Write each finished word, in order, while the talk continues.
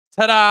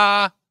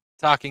Ta-da!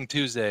 Talking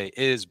Tuesday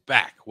is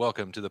back.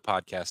 Welcome to the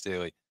Podcast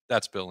Daily.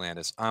 That's Bill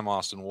Landis. I'm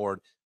Austin Ward.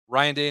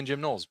 Ryan Day and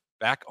Jim Knowles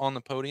back on the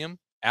podium,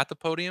 at the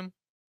podium,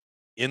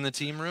 in the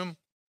team room.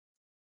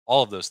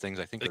 All of those things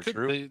I think are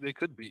true. They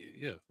could be,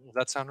 yeah. Does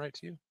that sound right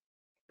to you?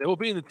 They will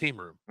be in the team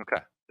room.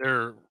 Okay.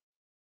 They're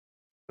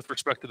with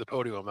respect to the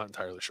podium, I'm not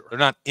entirely sure. They're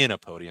not in a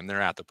podium.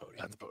 They're at the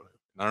podium. At the podium.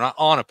 They're not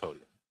on a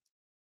podium.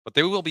 But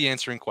they will be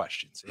answering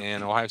questions.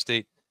 And Ohio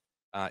State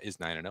is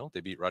 9-0. They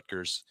beat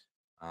Rutgers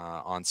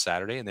on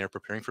Saturday, and they're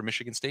preparing for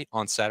Michigan State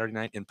on Saturday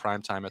night in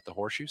prime time at the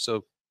Horseshoe.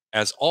 So,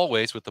 as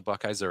always with the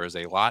Buckeyes, there is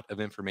a lot of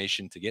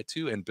information to get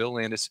to, and Bill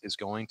Landis is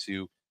going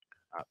to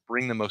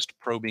bring the most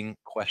probing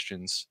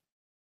questions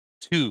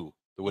to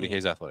the Woody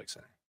Hayes Athletic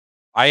Center.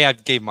 I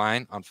gave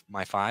mine on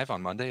my 5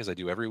 on Monday, as I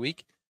do every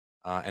week,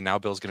 and now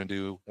Bill's going to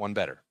do one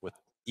better with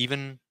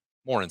even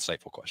more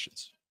insightful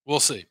questions. We'll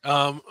see.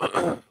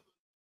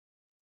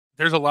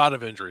 There's a lot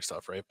of injury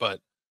stuff, right? But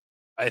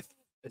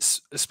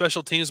is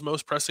special teams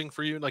most pressing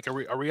for you? Like,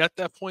 are we at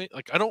that point?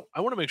 Like, I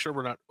want to make sure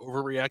we're not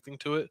overreacting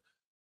to it,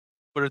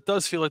 but it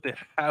does feel like they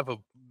have a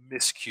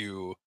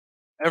miscue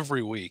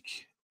every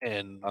week,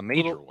 and A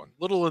major one.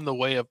 little in the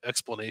way of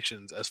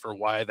explanations as for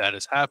why that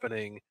is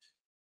happening.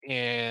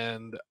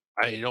 And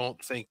I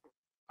don't think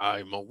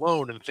I'm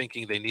alone in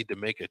thinking they need to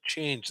make a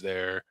change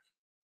there.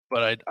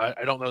 But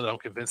I don't know that I'm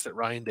convinced that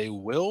Ryan Day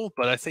will.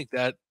 But I think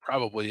that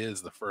probably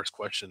is the first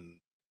question,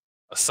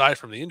 aside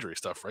from the injury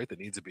stuff, right, that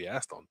needs to be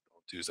asked on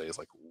Tuesday is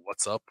like,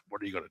 what's up?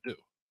 What are you going to do?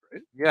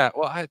 Right? Yeah,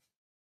 well,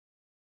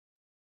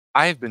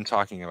 I've been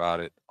talking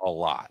about it a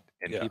lot,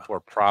 and Yeah. people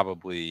are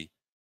probably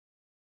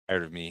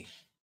tired of me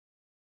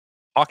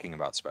talking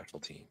about special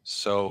teams.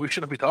 So We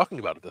shouldn't be talking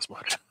about it this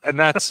much. and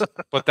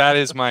but that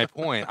is my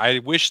point. I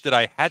wish that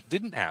I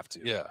didn't have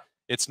to. Yeah.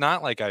 It's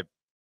not like I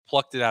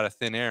plucked it out of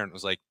thin air and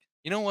was like,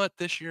 you know what,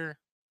 this year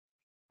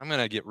I'm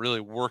gonna get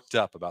really worked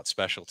up about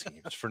special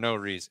teams for no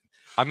reason.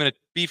 I'm gonna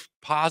be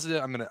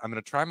positive. I'm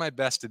gonna try my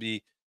best to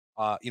be,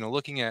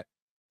 looking at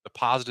the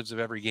positives of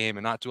every game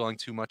and not dwelling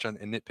too much on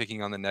and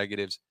nitpicking on the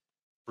negatives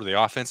for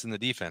the offense and the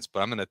defense.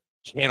 But I'm gonna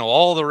channel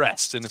all the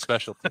rest in the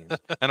special teams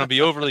and I'll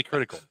be overly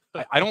critical.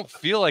 I don't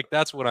feel like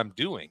that's what I'm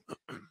doing.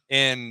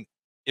 And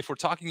if we're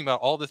talking about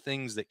all the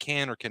things that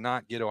can or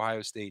cannot get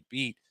Ohio State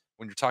beat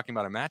when you're talking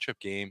about a matchup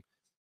game,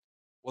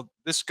 well,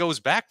 this goes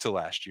back to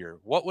last year.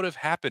 What would have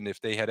happened if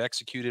they had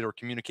executed or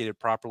communicated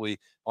properly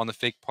on the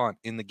fake punt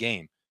in the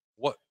game?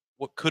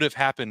 What could have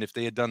happened if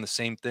they had done the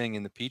same thing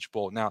in the Peach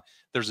Bowl? Now,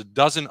 there's a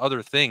dozen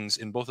other things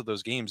in both of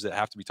those games that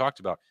have to be talked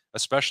about,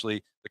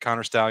 especially the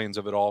counter stallions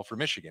of it all for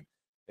Michigan.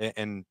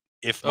 And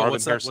if Marvin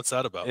Harrison, what's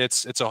that about?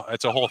 it's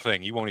a whole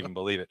thing. You won't even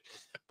believe it.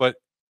 But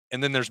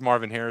and then there's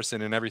Marvin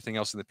Harrison and everything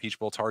else in the Peach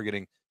Bowl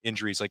targeting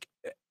injuries,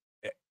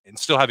 and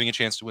still having a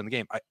chance to win the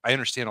game. I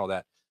understand all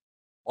that.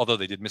 Although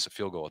they did miss a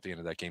field goal at the end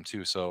of that game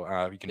too, so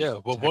you can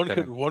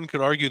one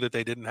could argue that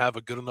they didn't have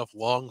a good enough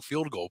long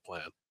field goal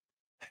plan.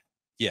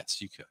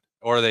 Yes, you could,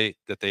 or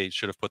that they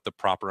should have put the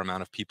proper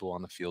amount of people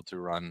on the field to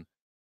run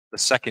the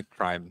second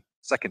time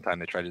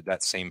they tried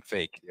that same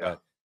fake. Yeah.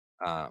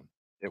 But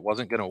it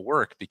wasn't going to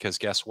work because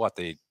guess what?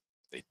 They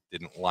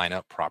didn't line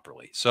up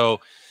properly. So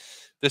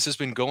this has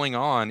been going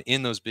on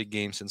in those big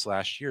games since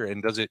last year.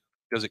 And does it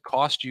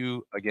cost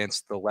you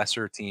against the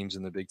lesser teams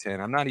in the Big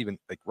Ten? I'm not even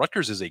like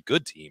Rutgers is a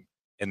good team.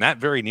 And that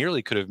very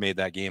nearly could have made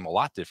that game a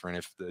lot different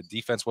if the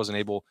defense wasn't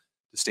able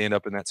to stand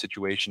up in that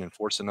situation and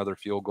force another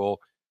field goal.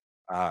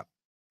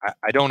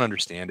 I don't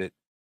understand it.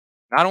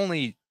 Not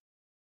only,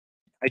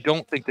 I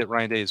don't think that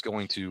Ryan Day is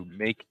going to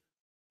make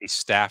a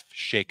staff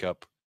shakeup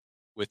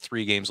with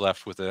 3 games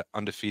left with an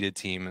undefeated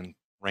team and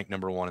ranked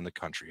number 1 in the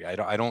country.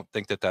 I don't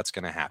think that that's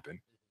going to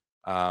happen.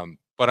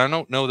 But I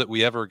don't know that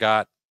we ever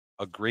got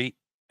a great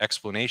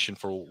explanation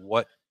for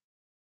what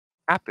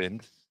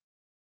happened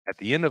at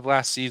the end of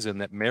last season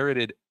that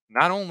merited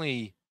not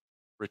only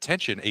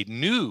retention, a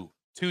new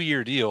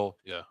 2-year deal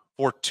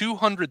for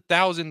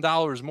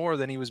 $200,000 more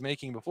than he was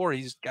making before.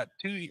 He's got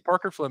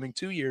Parker Fleming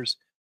 2 years,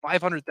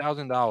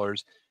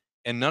 $500,000,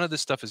 and none of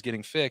this stuff is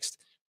getting fixed.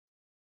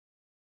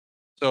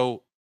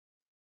 So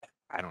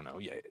I don't know.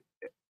 Yeah,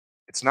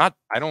 it's not.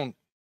 I don't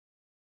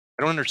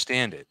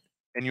understand it.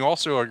 And you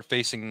also are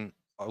facing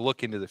a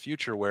look into the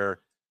future where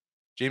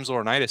James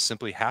Laurinaitis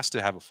simply has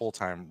to have a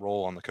full-time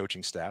role on the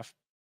coaching staff.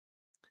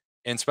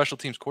 And special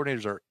teams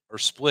coordinators are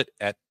split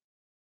at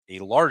a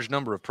large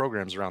number of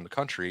programs around the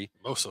country.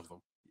 Most of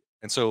them.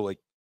 And so, like,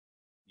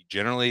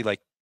 generally, like,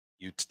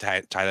 you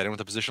tie that in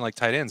with a position like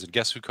tight ends. And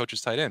guess who coaches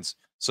tight ends?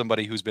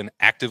 Somebody who's been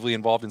actively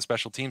involved in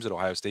special teams at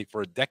Ohio State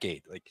for a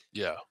decade. Like,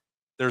 yeah,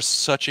 there's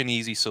such an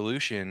easy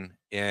solution.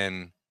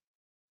 And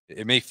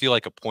it may feel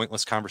like a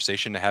pointless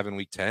conversation to have in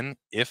week 10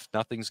 if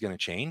nothing's going to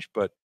change.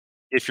 But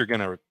if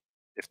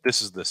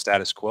this is the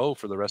status quo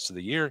for the rest of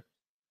the year,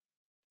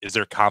 is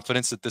there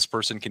confidence that this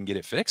person can get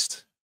it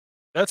fixed?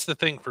 That's the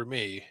thing for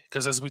me,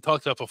 because as we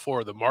talked about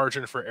before, the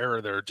margin for error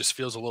there just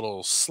feels a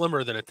little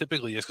slimmer than it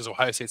typically is because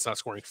Ohio State's not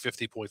scoring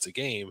 50 points a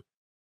game.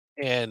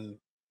 And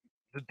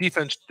the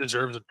defense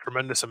deserves a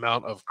tremendous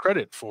amount of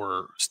credit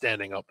for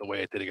standing up the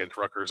way it did against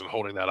Rutgers and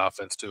holding that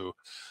offense to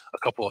a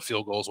couple of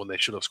field goals when they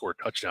should have scored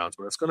touchdowns.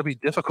 But it's going to be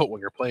difficult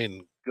when you're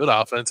playing good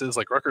offenses.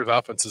 Like Rutgers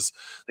offenses,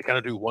 they kind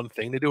of do one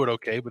thing, they do it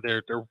okay, but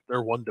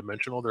they're one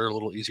dimensional. They're a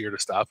little easier to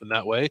stop in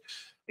that way. And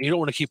you don't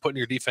want to keep putting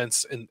your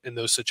defense in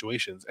those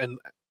situations. And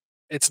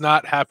it's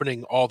not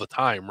happening all the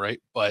time, right?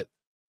 But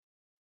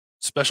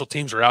special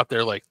teams are out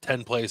there like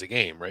 10 plays a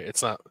game, right?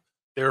 It's not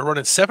they're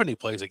running 70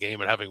 plays a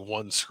game and having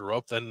one screw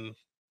up, then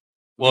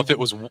Well, we if it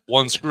was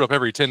one screw up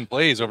every 10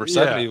 plays over yeah,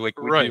 70, like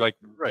we'd be right, like,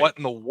 right, what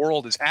in the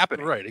world is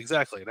happening? right,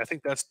 exactly. And I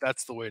think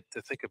that's the way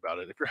to think about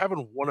it. If you're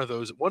having one of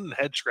those, one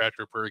head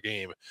scratcher per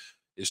game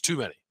is too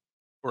many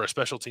for a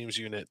special teams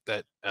unit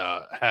that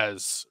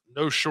has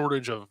no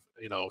shortage of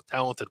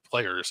talented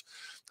players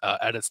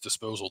at its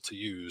disposal to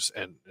use.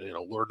 And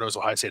Lord knows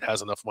Ohio State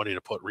has enough money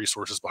to put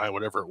resources behind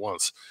whatever it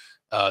wants.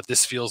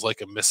 This feels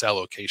like a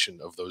misallocation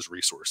of those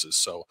resources.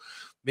 So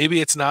maybe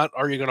it's not.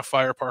 Are you going to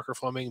fire Parker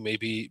Fleming?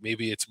 Maybe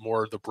it's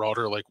more the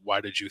broader like why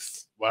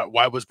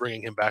was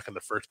bringing him back in the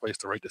first place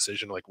the right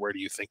decision? Like what do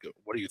you think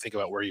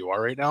about where you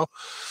are right now?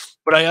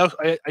 But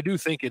I do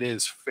think it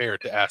is fair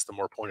to ask the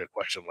more pointed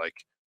question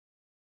like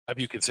have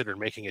you considered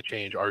making a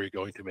change? Are you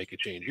going to make a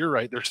change? You're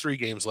right. There's 3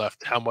 games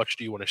left. How much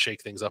do you want to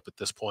shake things up at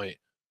this point?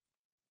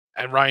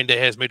 And Ryan Day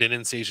has made an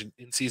in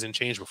season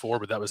change before,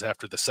 but that was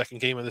after the second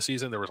game of the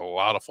season. There was a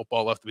lot of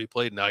football left to be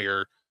played. Now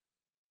you're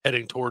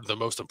heading toward the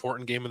most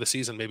important game of the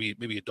season. Maybe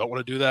you don't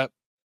want to do that.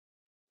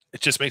 It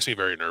just makes me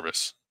very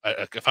nervous.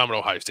 If I'm an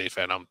Ohio State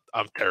fan,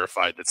 I'm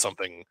terrified that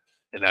something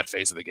in that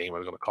phase of the game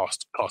is going to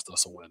cost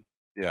us a win.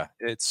 Yeah,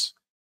 it's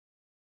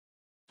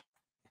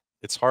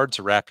hard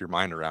to wrap your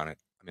mind around it.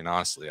 I mean,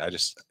 honestly,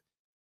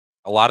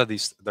 a lot of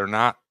these they're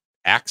not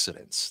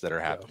accidents that are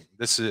Yeah. happening.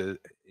 This is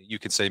you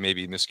could say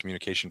maybe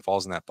miscommunication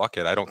falls in that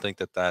bucket. I don't think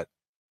that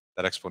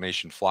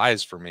explanation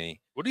flies for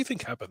me. What do you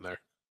think happened there?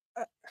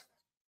 I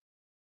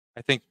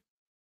I think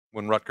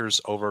when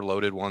Rutgers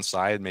overloaded one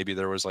side, maybe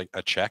there was like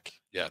a check.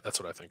 Yeah, that's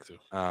what I think too.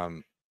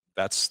 Um,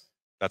 that's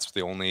that's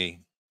the only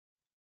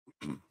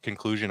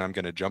conclusion I'm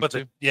going to jump But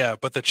to.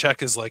 but the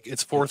check is like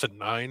it's 4th and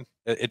 9.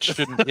 It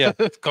shouldn't. Yeah,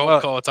 call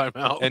well, call a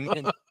timeout.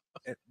 and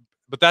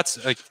but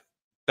that's like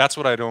that's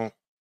what I don't.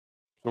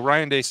 Well,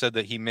 Ryan Day said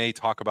that he may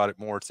talk about it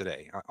more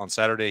today. On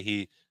Saturday,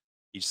 he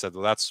said,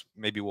 "Well, that's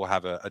maybe we'll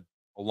have a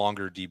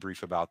longer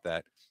debrief about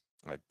that."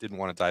 I didn't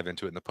want to dive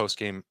into it in the post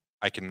game.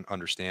 I can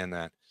understand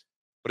that,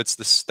 but it's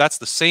this. That's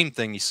the same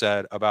thing he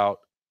said about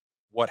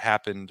what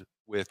happened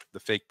with the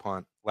fake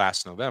punt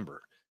last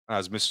November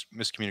as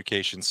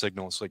miscommunication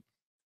signals. Like,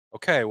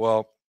 okay,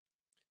 well,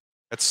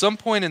 at some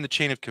point in the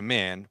chain of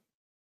command,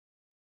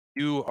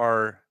 you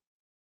are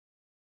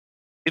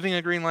giving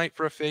a green light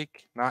for a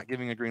fake, not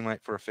giving a green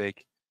light for a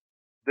fake.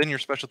 Then your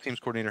special teams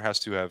coordinator has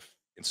to have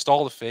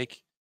installed a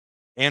fake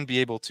and be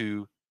able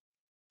to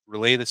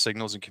relay the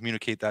signals and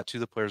communicate that to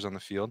the players on the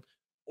field.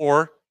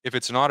 Or if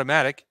it's an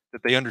automatic,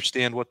 that they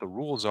understand what the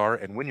rules are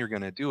and when you're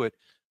going to do it.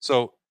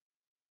 So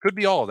could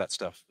be all of that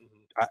stuff. Mhm.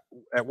 I,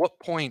 at what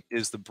point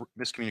is the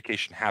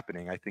miscommunication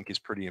happening? I think is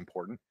pretty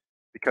important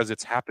because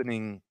it's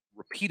happening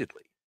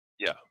repeatedly.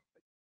 Yeah.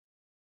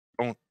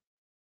 Don't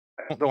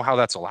I don't know how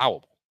that's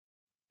allowable.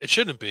 It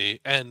shouldn't be.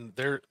 And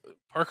there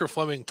Parker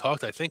Fleming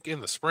talked, I think,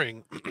 in the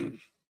spring.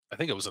 I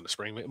think it was in the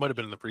spring. It might have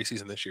been in the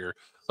preseason this year.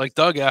 Like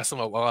Doug asked him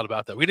a lot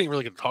about that. We didn't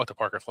really get to talk to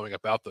Parker Fleming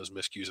about those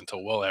miscues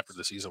until well after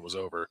the season was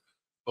over.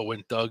 But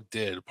when Doug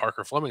did,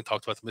 Parker Fleming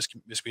talked about the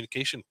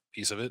miscommunication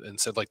piece of it and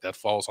said, like, that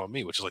falls on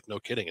me, which is like, no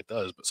kidding, it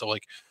does. But so,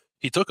 like,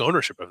 he took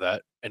ownership of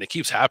that and it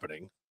keeps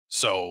happening.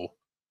 So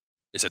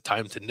is it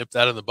time to nip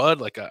that in the bud?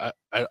 Like,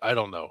 I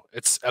don't know.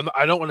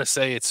 I don't want to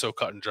say it's so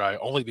cut and dry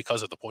only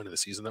because of the point of the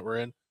season that we're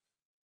in.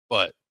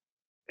 But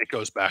it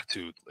goes back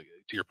to, like,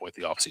 to your point,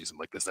 the offseason.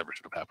 Like, this never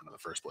should have happened in the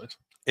first place.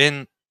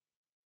 And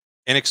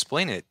and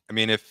explain it. I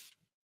mean, if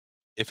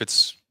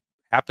it's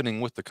happening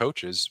with the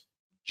coaches,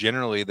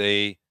 generally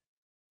they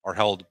are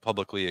held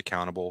publicly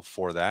accountable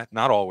for that.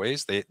 Not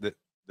always. The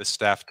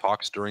staff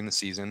talks during the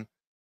season,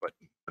 but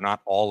they're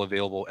not all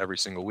available every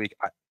single week.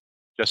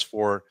 Just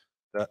for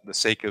the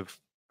sake of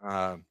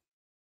uh,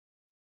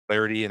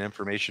 clarity and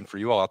information for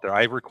you all out there,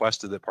 I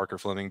requested that Parker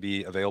Fleming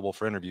be available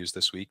for interviews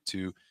this week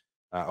to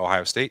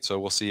Ohio State. So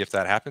we'll see if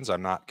that happens.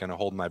 I'm not going to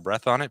hold my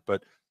breath on it,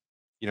 but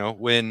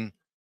when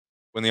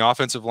the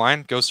offensive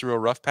line goes through a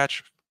rough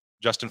patch,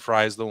 Justin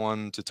Fry is the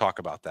one to talk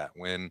about that.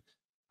 When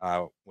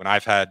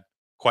I've had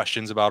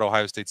questions about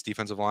Ohio State's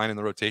defensive line in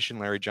the rotation,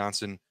 Larry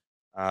Johnson,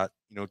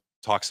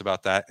 talks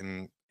about that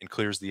and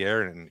clears the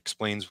air and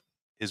explains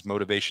his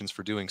motivations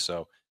for doing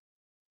so.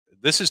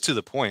 This is to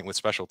the point with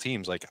special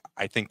teams. Like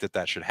I think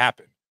that should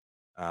happen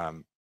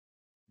um,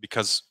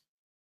 because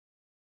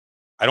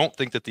I don't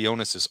think that the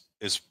onus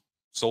is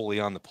solely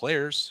on the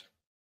players,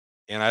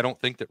 and I don't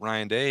think that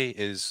Ryan Day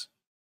is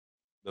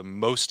the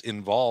most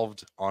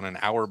involved on an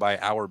hour by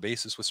hour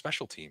basis with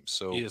special teams. He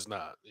So is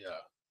not, yeah.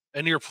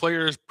 And your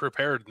players'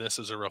 preparedness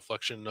is a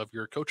reflection of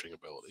your coaching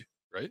ability,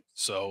 right?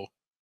 So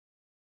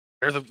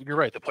You're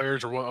right. The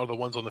players are the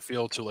ones on the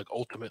field to like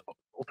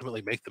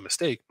ultimately make the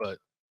mistake, but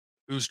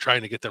who's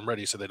trying to get them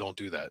ready so they don't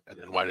do that? And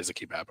then why does it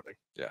keep happening?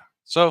 Yeah.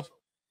 So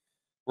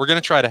we're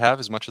going to try to have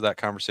as much of that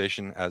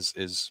conversation as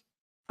is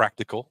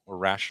practical or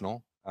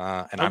rational.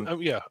 And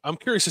I'm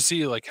curious to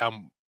see like how.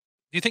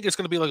 Do you think it's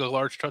going to be like a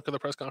large chunk of the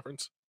press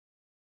conference?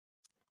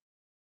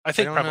 I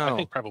don't I know.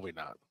 think probably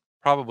not.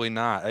 Probably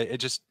not. It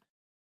just,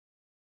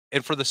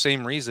 and for the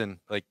same reason,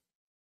 like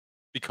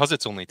because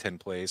it's only 10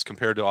 plays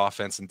compared to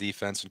offense and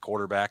defense and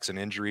quarterbacks and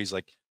injuries,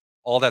 like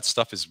all that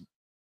stuff is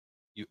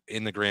you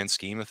in the grand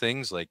scheme of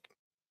things, like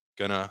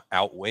gonna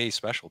outweigh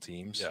special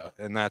teams. Yeah.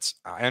 And that's,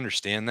 I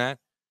understand that.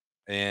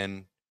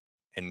 And,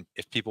 and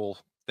if people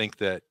think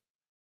that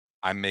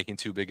I'm making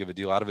too big of a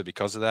deal out of it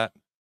because of that,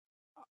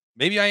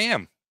 maybe I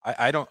am.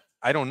 I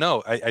don't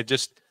know. I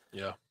just,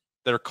 Yeah.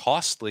 they're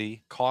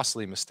costly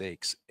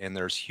mistakes, and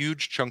there's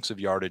huge chunks of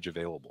yardage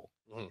available.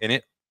 Mhm. And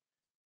it,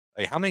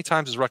 like, how many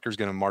times is Rutgers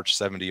going to march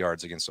 70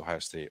 yards against Ohio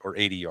State or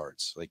 80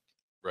 yards? Like,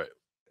 Right.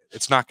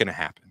 it's not going to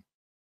happen.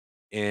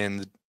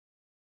 And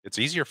it's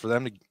easier for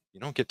them to,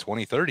 get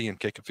 20, 30 and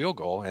kick a field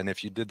goal. And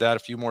if you did that a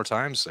few more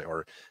times,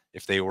 or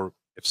if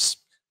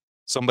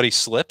somebody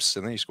slips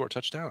and then you score a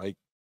touchdown, like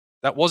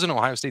that wasn't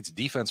Ohio State's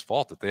defense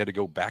fault that they had to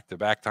go back to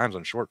back times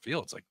on short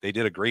fields. Like they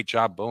did a great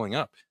job bowing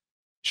up.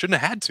 Shouldn't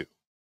have had to.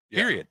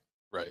 Yeah. Period.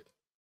 Right.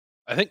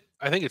 I think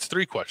it's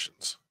three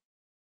questions.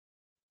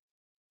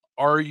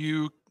 Are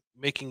you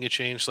making a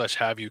change slash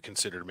have you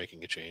considered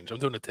making a change? I'm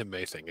doing a Tim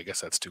May thing. I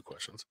guess that's two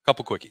questions.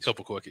 Couple quickies.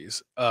 Couple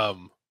quickies.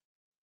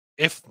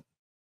 If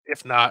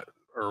if not,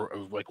 or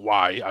like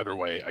why? Either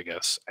way, I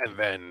guess. And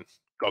then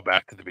go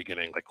back to the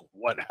beginning. Like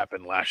what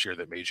happened last year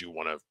that made you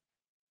want to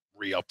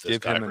re-up this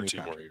Give guy him a for new 2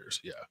 more contract. years?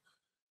 Yeah,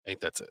 I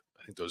think that's it.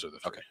 I think those are the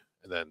three. Okay.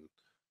 And then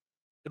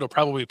it'll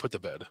probably put to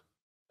bed.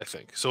 I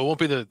think so. It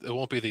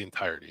won't be the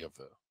entirety of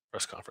the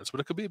press conference, but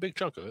it could be a big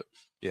chunk of it.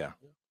 Yeah.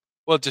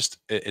 Well,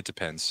 it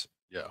depends.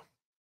 Yeah.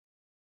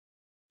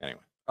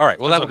 Anyway. All right.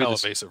 Well, Depends that'll on be how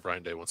this. evasive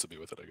Ryan Day wants to be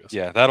with it, I guess.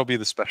 Yeah, that'll be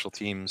the special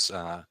teams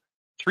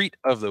treat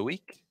of the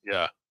week,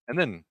 Yeah. and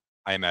then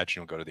I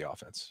imagine you'll go to the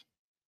offense.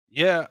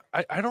 Yeah.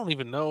 I don't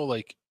even know.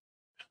 Like,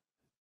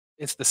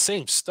 it's the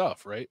same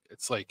stuff, right?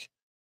 It's like,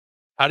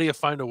 how do you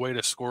find a way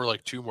to score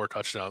like two more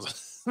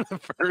touchdowns in the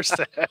first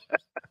half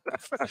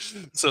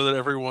so that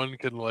everyone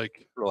can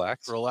like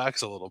Relax.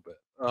 relax a little bit?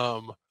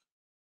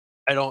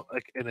 I don't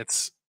like, and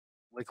it's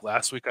like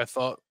last week. I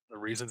thought the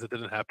reasons it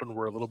didn't happen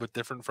were a little bit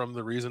different from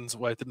the reasons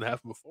why it didn't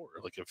happen before.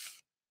 Like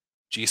if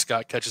G.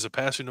 Scott catches a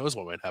pass, who knows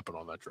what might happen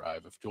on that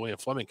drive? If Julian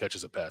Fleming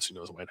catches a pass, who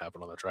knows what might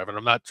happen on that drive? And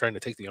I'm not trying to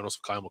take the onus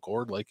of Kyle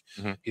McCord. Like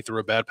Mhm. he threw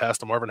a bad pass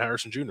to Marvin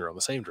Harrison Jr. on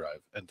the same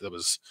drive, and that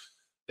was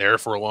there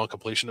for a long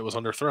completion. It was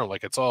underthrown.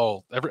 Like it's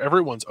all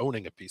everyone's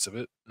owning a piece of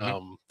it.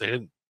 Mhm. They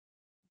didn't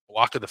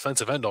block a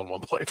defensive end on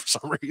one play for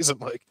some reason.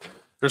 Like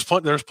there's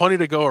plenty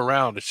to go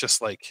around. It's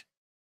just like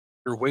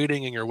you're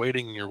waiting and you're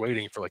waiting and you're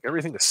waiting for like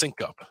everything to sync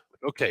up.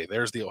 Like, okay,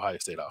 there's the Ohio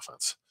State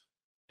offense,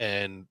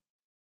 and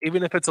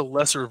even if it's a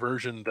lesser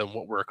version than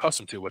what we're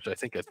accustomed to, which I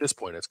think at this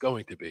point it's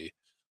going to be,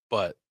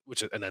 but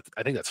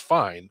I think that's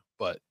fine,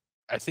 but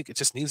I think it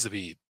just needs to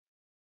be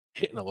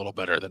hitting a little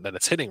better than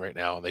it's hitting right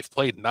now. And they've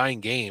played 9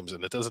 games,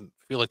 and it doesn't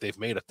feel like they've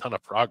made a ton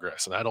of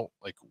progress. And I don't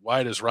like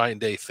why does Ryan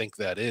Day think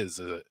that is?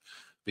 Is it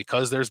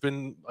because there's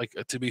been like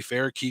to be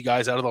fair, key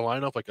guys out of the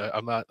lineup? Like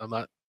I'm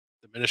not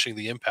diminishing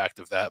the impact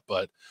of that,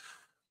 but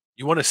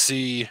you want to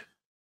see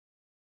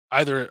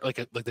either like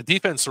the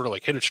defense sort of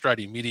like hit its stride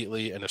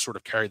immediately and has sort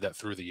of carried that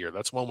through the year.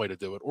 That's one way to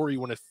do it. Or you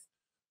want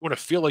to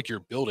feel like you're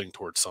building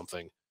towards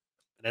something.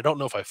 And I don't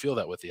know if I feel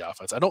that with the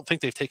offense. I don't think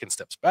they've taken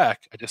steps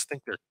back. I just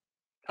think they're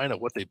kind of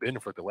what they've been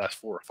for the last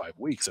 4 or 5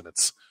 weeks, and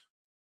it's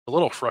a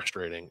little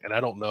frustrating. And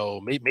I don't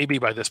know. Maybe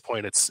by this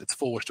point, it's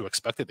foolish to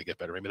expect it to get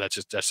better. Maybe that's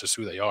just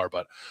who they are.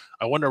 But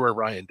I wonder where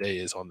Ryan Day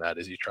is on that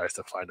as he tries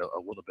to find a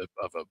little bit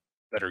of a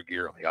better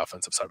gear on the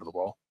offensive side of the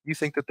ball. You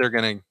think that they're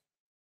going to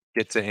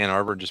get to Ann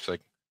Arbor and just be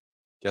like,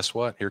 guess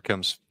what? Here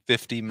comes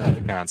 50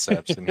 meta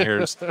concepts, and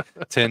here's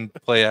 10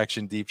 play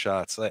action deep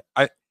shots.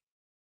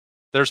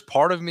 There's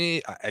part of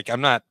me.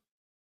 I'm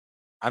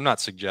not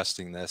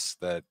suggesting this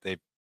that they've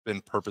been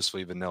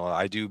purposefully vanilla.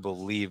 I do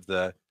believe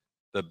the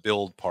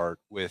build part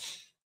with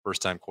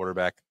first time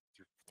quarterback,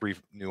 3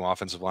 new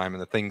offensive linemen,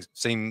 the things,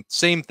 same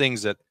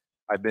things that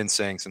I've been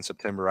saying since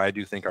September, I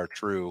do think are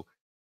true.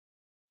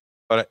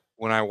 But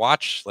when I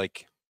watch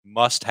like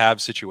must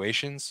have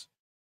situations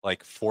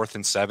like 4th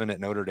and 7 at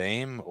Notre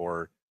Dame,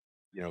 or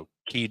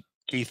key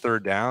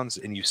third downs,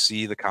 and you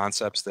see the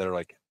concepts that are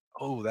like,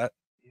 oh,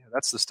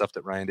 that's the stuff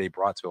that Ryan Day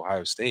brought to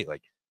Ohio State.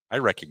 Like I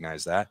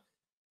recognize that.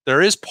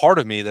 There is part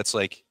of me that's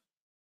like,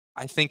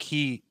 I think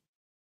he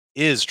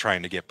is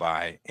trying to get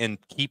by and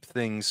keep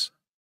things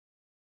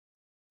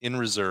in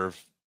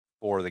reserve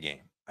for the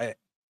game.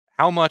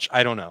 How much,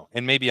 I don't know,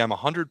 and maybe I'm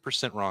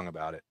 100% wrong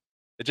about it.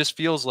 It just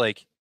feels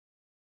like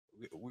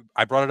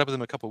I brought it up with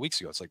him a couple of weeks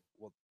ago. It's like,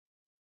 well,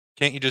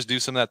 can't you just do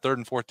some of that 3rd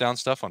and 4th down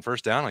stuff on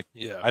first down? Like,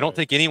 Yeah, I don't right.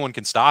 think anyone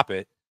can stop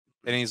it.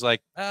 And he's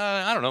like,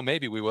 I don't know,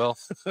 maybe we will.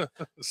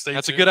 Stay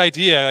That's a good tuned.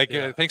 idea. Like,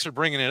 Yeah. thanks for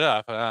bringing it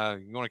up.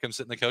 You want to come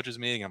sit in the coaches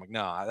meeting? I'm like,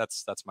 no,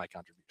 that's my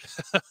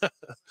contribution.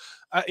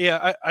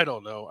 I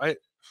don't know.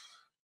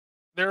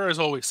 There is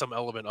always some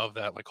element of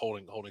that, like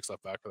holding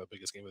stuff back for the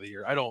biggest game of the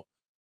year. I don't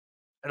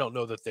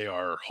know that they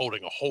are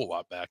holding a whole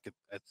lot back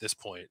at this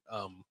point.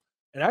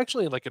 And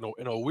actually, like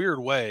in a weird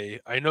way,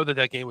 I know that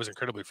that game was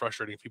incredibly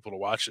frustrating for people to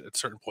watch at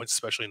certain points,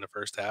 especially in the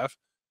first half.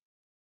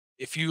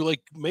 If you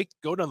like make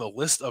go down the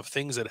list of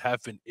things that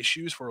have been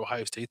issues for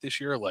Ohio State this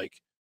year, like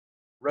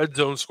red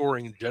zone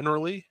scoring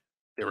generally,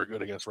 they were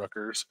good against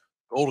Rutgers.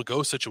 Goal to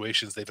go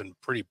situations, they've been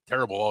pretty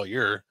terrible all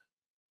year.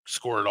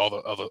 Scored all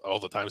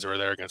the times they were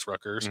there against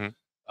Rutgers. Mhm.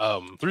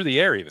 Um, Through the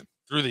air, even.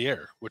 through the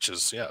air, which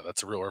is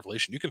that's a real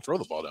revelation. You can throw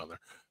the ball down there.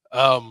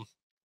 Um,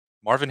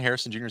 Marvin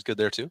Harrison Jr. is good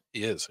there too.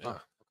 he is, yeah.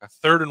 Oh, okay.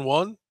 3rd and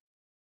 1,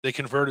 they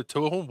converted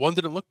 2 of them. One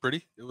didn't look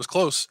pretty. It was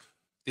close.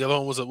 The other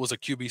one was a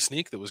QB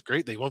sneak that was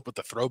great. They went with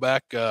the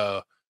throwback,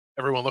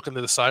 everyone looking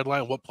to the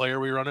sideline, what play are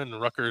we running? And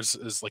Rutgers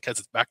is like has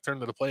its back turned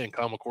to the play, and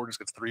Kyle McCord just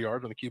gets 3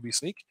 yards on the QB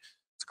sneak.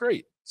 It's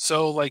great.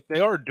 So like they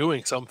are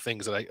doing some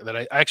things that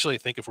I actually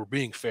think, if we're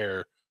being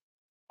fair,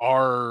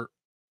 are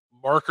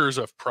markers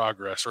of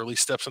progress, or at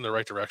least steps in the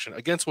right direction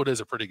against what is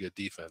a pretty good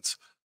defense.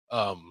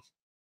 Um,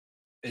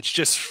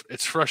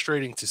 it's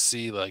frustrating to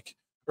see, like,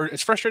 or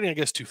it's frustrating, I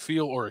guess, to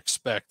feel or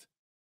expect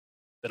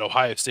that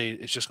Ohio State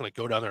is just going to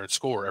go down there and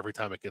score every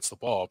time it gets the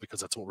ball, because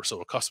that's what we're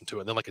so accustomed to.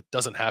 And then like it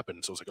doesn't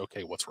happen, so it's like,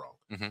 okay, what's wrong?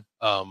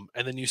 Mhm.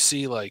 And then you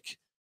see like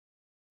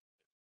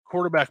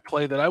quarterback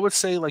play that I would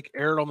say like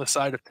erred on the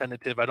side of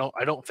tentative. I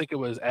don't think it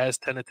was as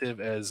tentative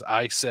as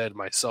I said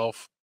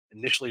myself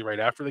initially right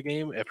after the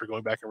game, after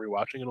going back and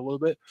rewatching it a little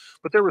bit.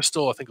 But there was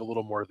still, I think, a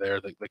little more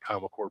there that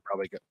Kyle McCord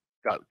probably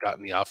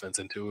gotten the offense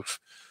into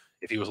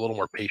if he was a little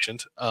more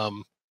patient.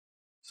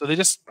 So they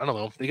just, I don't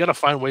know, they got to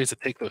find ways to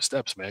take those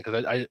steps, man.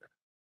 Because I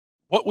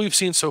what we've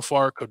seen so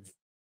far could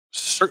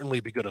certainly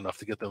be good enough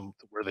to get them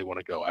to where they want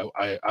to go.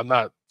 I'm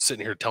not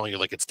sitting here telling you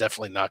like it's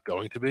definitely not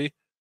going to be,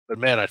 but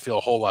man, I'd feel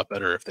a whole lot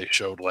better if they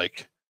showed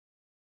like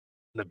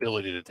an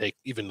ability to take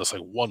even just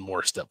like one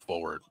more step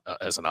forward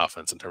as an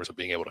offense in terms of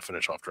being able to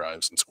finish off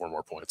drives and score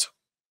more points.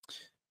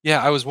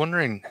 Yeah, I was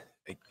wondering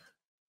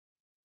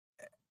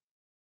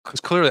because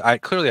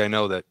clearly I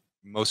know that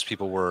most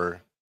people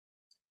were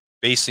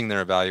basing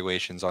their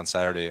evaluations on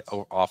Saturday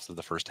off of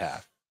the first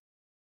half,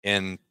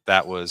 and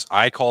that was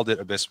I called it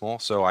abysmal.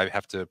 So I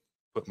have to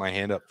put my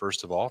hand up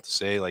first of all to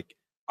say like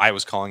I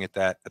was calling it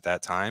that at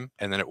that time,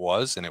 and then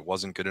and it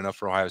wasn't good enough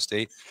for Ohio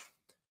State.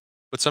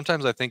 But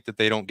sometimes I think that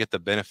they don't get the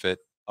benefit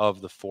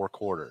of the 4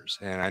 quarters.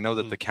 And I know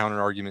that Mm, the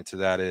counter argument to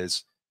that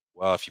is,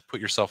 well, if you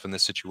put yourself in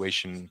this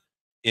situation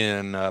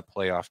in a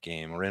playoff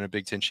game or in a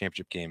Big Ten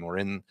championship game or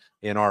in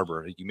Ann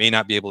Arbor, you may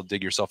not be able to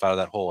dig yourself out of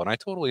that hole. And I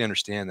totally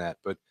understand that.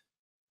 But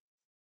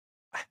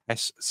I,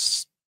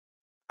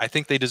 I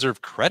think they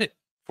deserve credit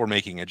for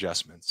making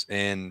adjustments.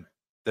 And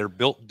they're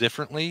built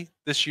differently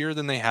this year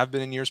than they have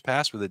been in years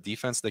past, with a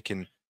defense that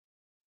can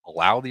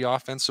allow the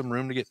offense some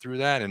room to get through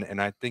that.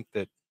 And I think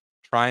that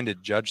trying to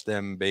judge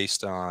them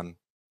based on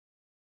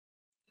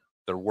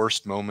their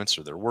worst moments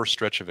or their worst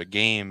stretch of a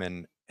game,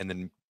 and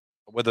then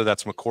whether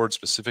that's McCord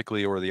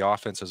specifically or the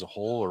offense as a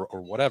whole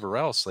or whatever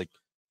else, like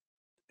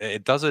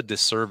it does a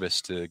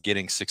disservice to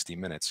getting 60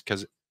 minutes.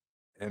 Because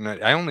and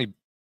I only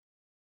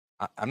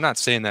I'm not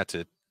saying that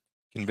to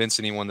convince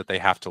anyone that they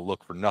have to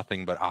look for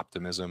nothing but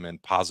optimism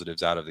and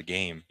positives out of the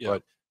game, yeah.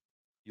 but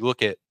you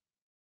look at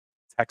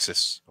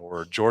Texas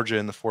or Georgia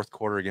in the fourth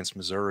quarter against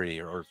Missouri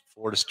or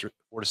Florida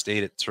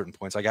State at certain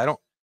points. Like I don't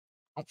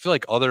feel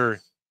like other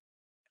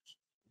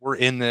we're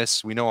in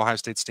this. We know Ohio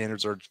State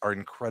standards are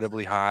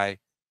incredibly high.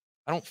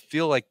 I don't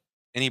feel like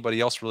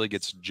anybody else really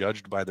gets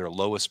judged by their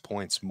lowest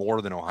points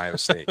more than Ohio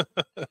State.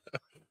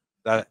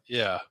 That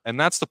Yeah. and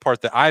that's the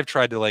part that I've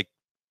tried to like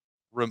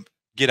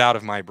get out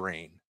of my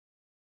brain.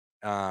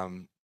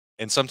 Um,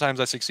 and sometimes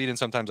I succeed and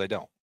sometimes I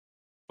don't.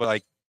 But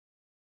like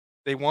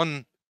they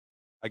won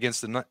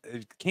against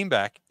came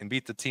back and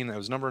beat the team that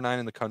was number 9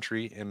 in the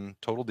country in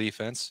total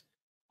defense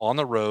on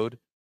the road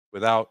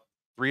without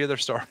three of their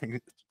starting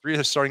three of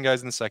the starting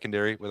guys in the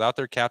secondary, without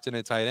their captain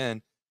at tight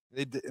end.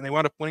 And they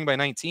wound up winning by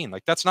 19.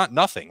 Like that's not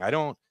nothing.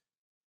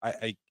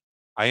 I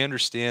I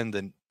understand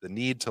the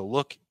need to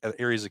look at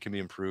areas that can be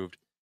improved,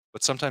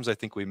 but sometimes I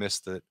think we miss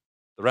that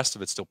the rest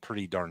of it's still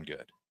pretty darn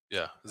good.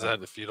 Yeah. Is Uh,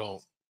 that if you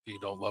don't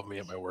love me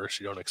at my worst,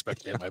 you don't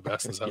expect me at my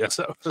best? yeah,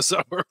 Is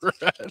that where we're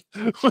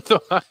at with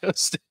Ohio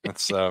State?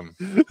 that's Ryan.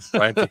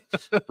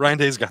 Ryan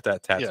Day's got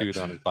that Yeah. tattooed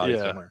on his body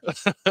Yeah. somewhere.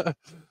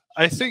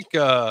 I think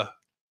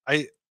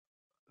I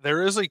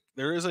there is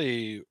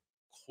a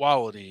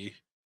quality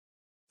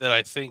that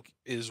I think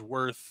is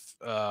worth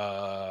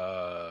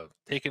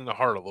taking to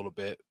heart a little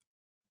bit.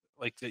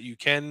 Like that you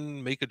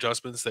can make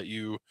adjustments, that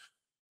you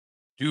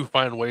do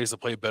find ways to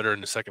play better in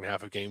the second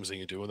half of games than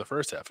you do in the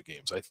first half of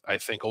games. I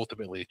think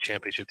ultimately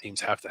championship teams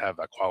have to have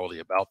that quality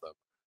about them.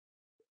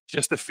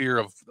 Just the fear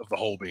of the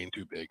hole being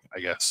too big, I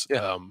guess.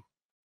 Yeah. No,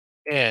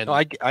 And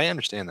I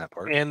understand that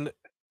part. and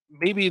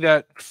maybe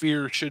that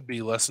fear should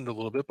be lessened a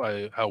little bit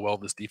by how well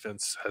this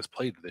defense has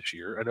played this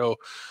year. I know,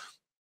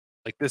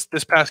 like this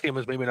past game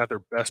was maybe not their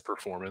best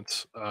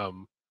performance, but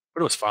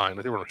it was fine.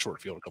 Like, they were on a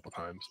short field a couple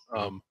times.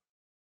 Mhm.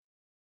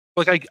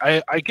 Like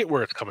I get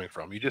where it's coming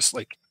from. You just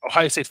like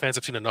Ohio State fans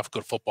have seen enough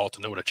good football to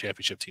know what a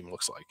championship team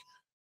looks like,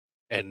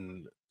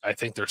 and I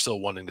think they're still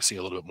wanting to see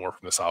a little bit more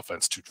from this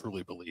offense to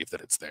truly believe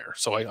that it's there.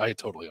 So I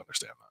totally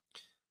understand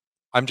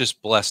I'm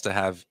just blessed to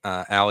have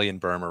Allie and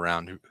Berm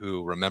around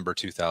who remember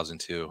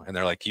 2002, and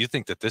they're like, "You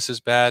think that this is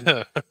bad?"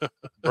 that.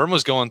 Berm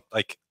was going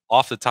like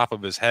off the top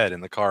of his head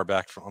in the car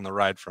back on the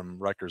ride from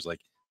Rutgers.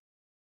 Like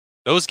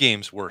those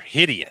games were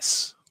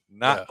hideous,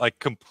 not Yeah, like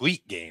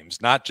complete games,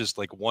 not just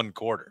like one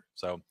quarter.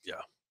 So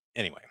yeah,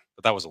 anyway,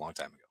 but that was a long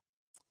time ago.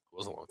 it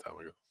was a long time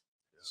ago.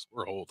 Yes,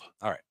 we're old.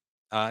 All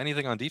right.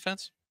 Anything on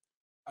defense?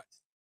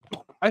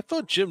 I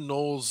thought Jim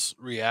Knowles'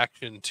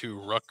 reaction to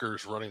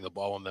Rutgers running the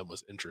ball on them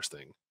was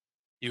interesting.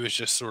 He was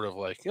just sort of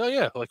like, "Oh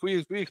yeah, like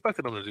we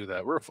expected them to do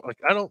that." Like,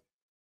 I don't.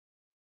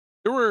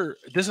 There were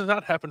this has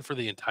not happened for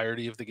the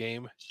entirety of the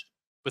game,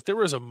 but there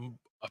was a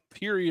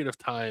period of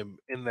time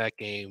in that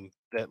game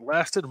that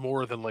lasted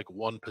more than like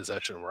one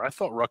possession where I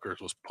thought Rutgers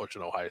was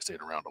pushing Ohio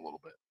State around a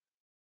little bit,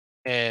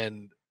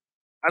 and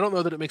I don't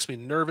know that it makes me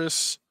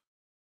nervous,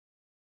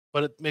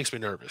 but it makes me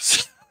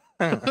nervous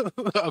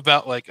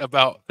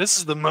about This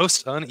is the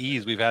most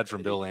unease we've had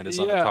from Bill Landis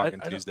on a yeah, Talking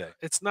I don't. Tuesday.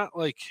 It's not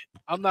like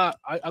I'm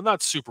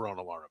not super on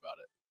alarm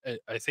about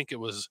it. I think it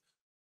was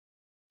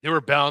they were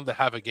bound to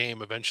have a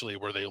game eventually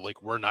where they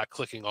like were not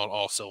clicking on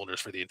all cylinders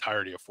for the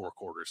entirety of 4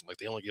 quarters. And like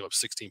they only gave up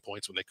 16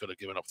 points when they could have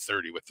given up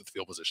 30 with the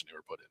field position they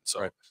were put in.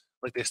 So Right.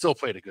 like they still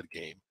played a good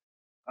game.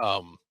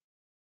 Um,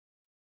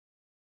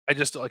 I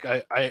just like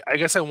I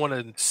guess I want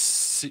to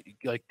see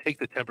like take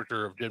the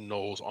temperature of Jim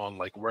Knowles on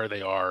like where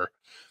they are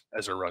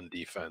as a run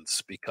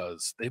defense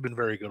because they've been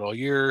very good all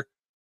year.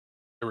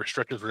 The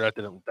restrictors for that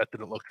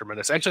didn't look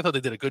tremendous. Actually, I thought they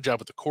did a good job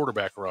with the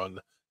quarterback run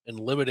and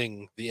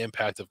limiting the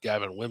impact of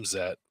Gavin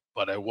Wimsatt.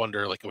 But I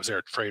wonder, like, was there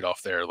a trade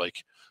off there?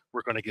 Like,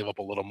 we're going to give up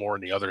a little more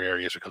in the other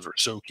areas because we're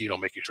so keen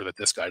on making sure that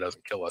this guy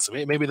doesn't kill us. I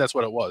mean, maybe that's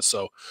what it was.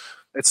 So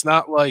it's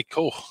not like,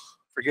 oh,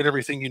 forget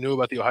everything you knew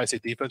about the Ohio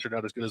State defense. They're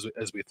not as good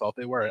as we thought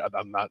they were.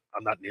 I'm not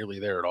nearly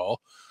there at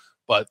all.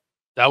 But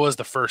that was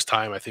the first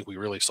time I think we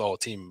really saw a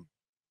team,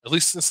 at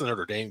least since the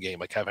Notre Dame game,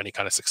 like have any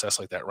kind of success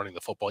like that running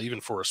the football,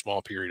 even for a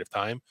small period of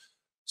time.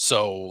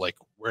 So, like,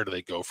 where do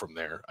they go from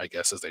there, I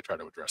guess, as they try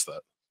to address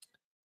that?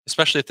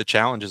 Especially if the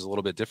challenge is a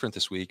little bit different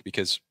this week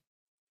because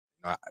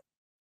uh,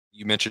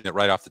 you mentioned it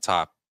right off the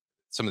top.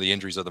 Some of the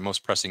injuries are the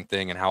most pressing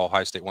thing, and how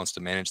Ohio State wants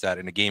to manage that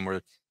in a game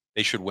where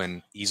they should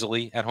win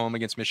easily at home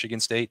against Michigan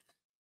State.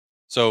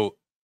 So,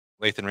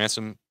 Lathan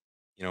Ransom,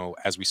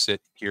 as we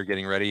sit here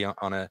getting ready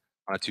on a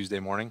Tuesday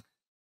morning,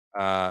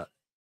 uh,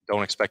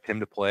 don't expect him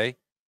to play.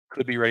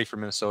 Could be ready for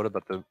Minnesota,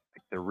 but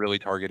they're really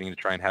targeting to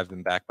try and have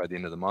him back by the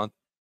end of the month.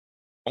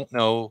 Don't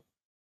know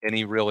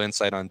any real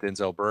insight on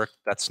Denzel Burke.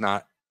 That's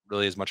not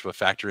really as much of a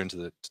factor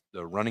into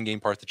the running game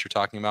part that you're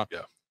talking about.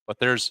 Yeah. But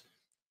there's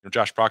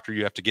Josh Proctor.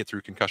 You have to get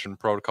through concussion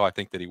protocol. I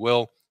think that he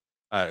will,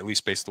 at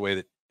least based the way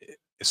that,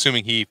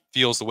 assuming he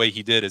feels the way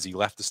he did as he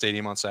left the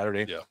stadium on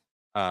Saturday.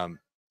 Yeah.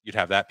 You'd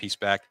have that piece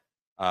back.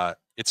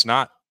 It's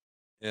not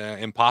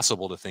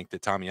impossible to think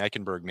that Tommy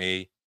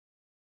Eichenberg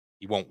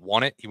he won't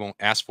want it. He won't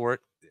ask for it.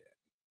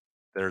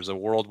 There's a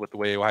world with the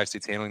way Ohio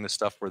State's handling this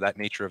stuff where that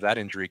nature of that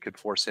injury could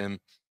force him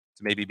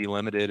to maybe be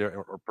limited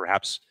or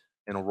perhaps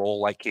in a role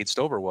like Cade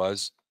Stover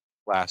was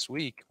last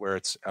week, where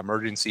it's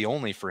emergency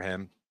only for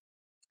him.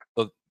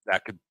 So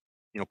that could,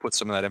 put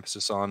some of that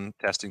emphasis on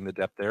testing the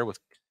depth there with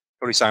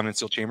Cody Simon and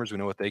Steel Chambers. We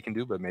know what they can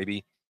do, but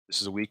maybe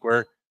this is a week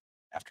where,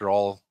 after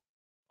all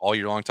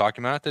year long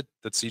talking about it,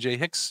 that CJ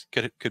Hicks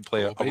could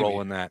play Oh, a role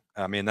baby. in that.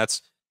 I mean,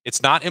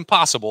 it's not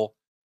impossible.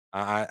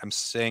 I'm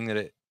saying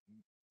that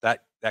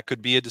that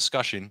could be a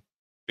discussion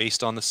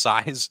based on the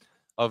size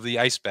of the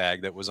ice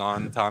bag that was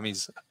on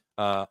Tommy's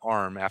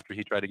arm after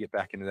he tried to get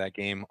back into that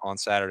game on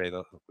Saturday.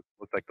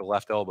 Looked like the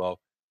left elbow.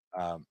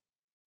 I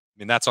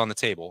mean, that's on the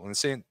table, and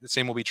the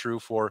same will be true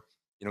for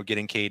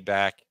getting Cade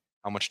back.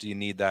 How much do you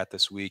need that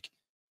this week?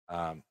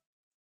 Um,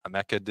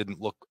 Emeka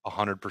didn't look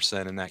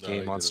 100% in that No,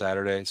 game he on didn't.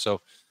 Saturday, so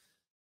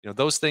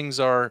those things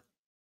are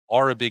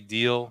a big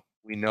deal.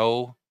 We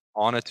know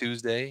on a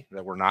Tuesday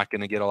that we're not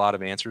going to get a lot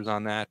of answers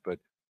on that, but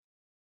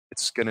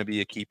it's going to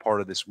be a key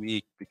part of this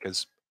week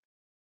because,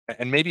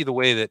 and maybe the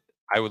way that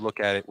I would look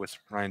at it with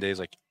Ryan Day is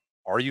like,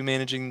 are you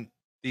managing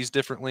these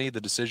differently? The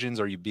decisions,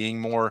 are you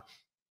being more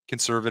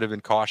conservative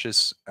and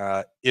cautious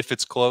if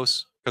it's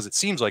close? Because it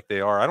seems like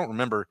they are. I don't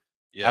remember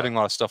Yeah. having a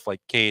lot of stuff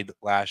like Cade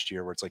last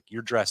year where it's like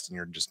you're dressed and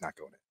you're just not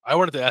going in. I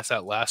wanted to ask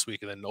that last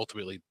week and then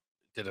ultimately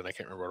didn't. I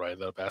can't remember what I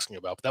ended up asking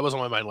about, but that was on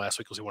my mind last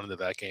week because we went into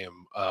that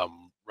game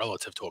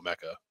relative to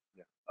Emeka.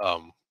 Yeah.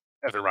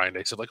 After Ryan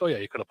Day said, like, oh, yeah,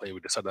 you could have played.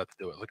 We decided not to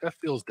do it. Like, that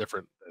feels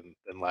different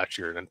than last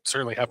year. And it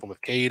certainly happened with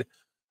Cade.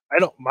 I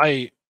don't,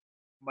 my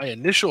my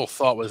initial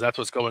thought was that's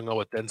what's going on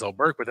with Denzel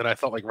Burke, but then I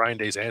thought like Ryan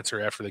Day's answer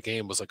after the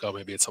game was like, oh,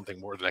 maybe it's something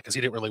more than that because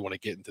he didn't really want to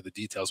get into the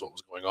details of what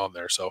was going on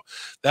there. So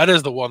that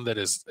is the one that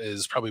is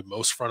probably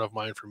most front of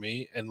mind for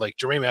me. And like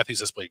Jermaine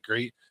Matthews has played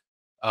great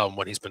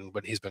when he's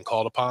been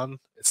called upon.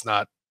 It's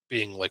not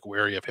being like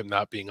wary of him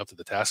not being up to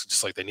the task. It's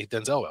just like they need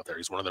Denzel out there.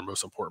 He's one of their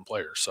most important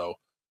players. So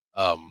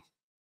um,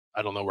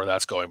 I don't know where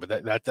that's going, but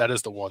that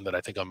is the one that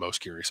I think I'm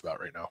most curious about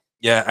right now.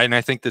 Yeah, and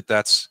I think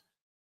that's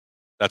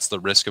the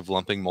risk of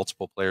lumping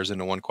multiple players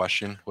into one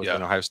question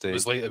within Ohio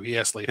State. He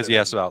asked because he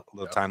asked about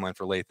the timeline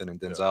for Lathan and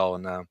Denzel,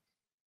 and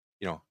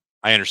you know,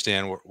 I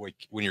understand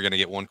when you're going to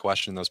get one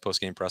question in those post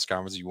game press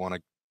conferences, you want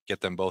to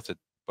get them both,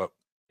 but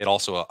it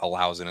also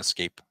allows an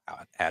escape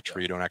hatch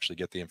where you don't actually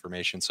get the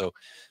information. So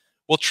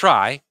we'll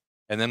try,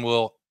 and then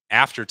we'll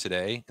after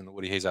today in the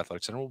Woody Hayes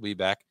Athletic Center, we'll be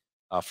back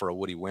for a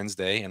Woody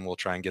Wednesday, and we'll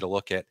try and get a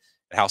look at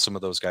how some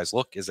of those guys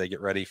look as they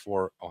get ready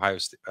for Ohio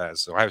State,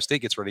 as Ohio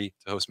State gets ready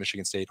to host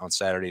Michigan State on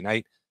Saturday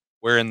night,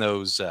 wearing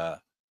those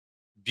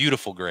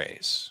beautiful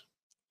grays.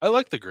 I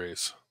like the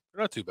grays.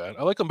 They're not too bad.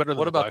 I like them better than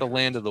What about the black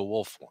Land grays. of the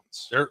Wolf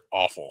ones? They're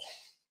awful.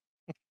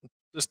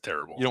 Just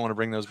terrible. You don't want to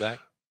bring those back?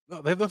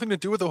 No, they have nothing to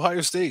do with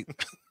Ohio State.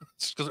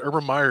 It's because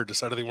Urban Meyer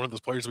decided they wanted those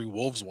players to be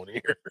Wolves one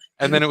year.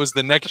 And then it was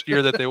the next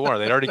year that they wore.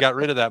 They'd already got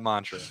rid of that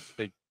mantra.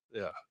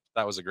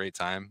 That was a great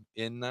time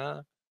in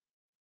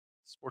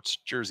sports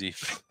jersey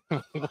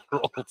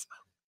world.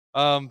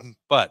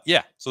 But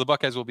yeah, so the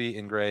Buckeyes will be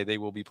in gray. They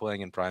will be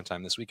playing in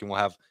primetime this week, and we'll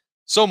have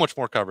so much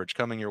more coverage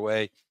coming your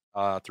way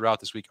throughout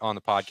this week on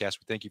the podcast.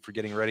 We thank you for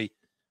getting ready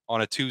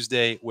on a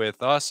Tuesday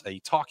with us, a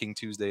Talking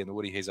Tuesday in the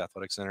Woody Hayes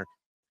Athletic Center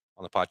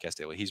on the Podcast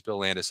Daily. He's Bill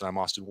Landis, and I'm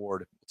Austin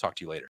Ward. We'll talk to you later.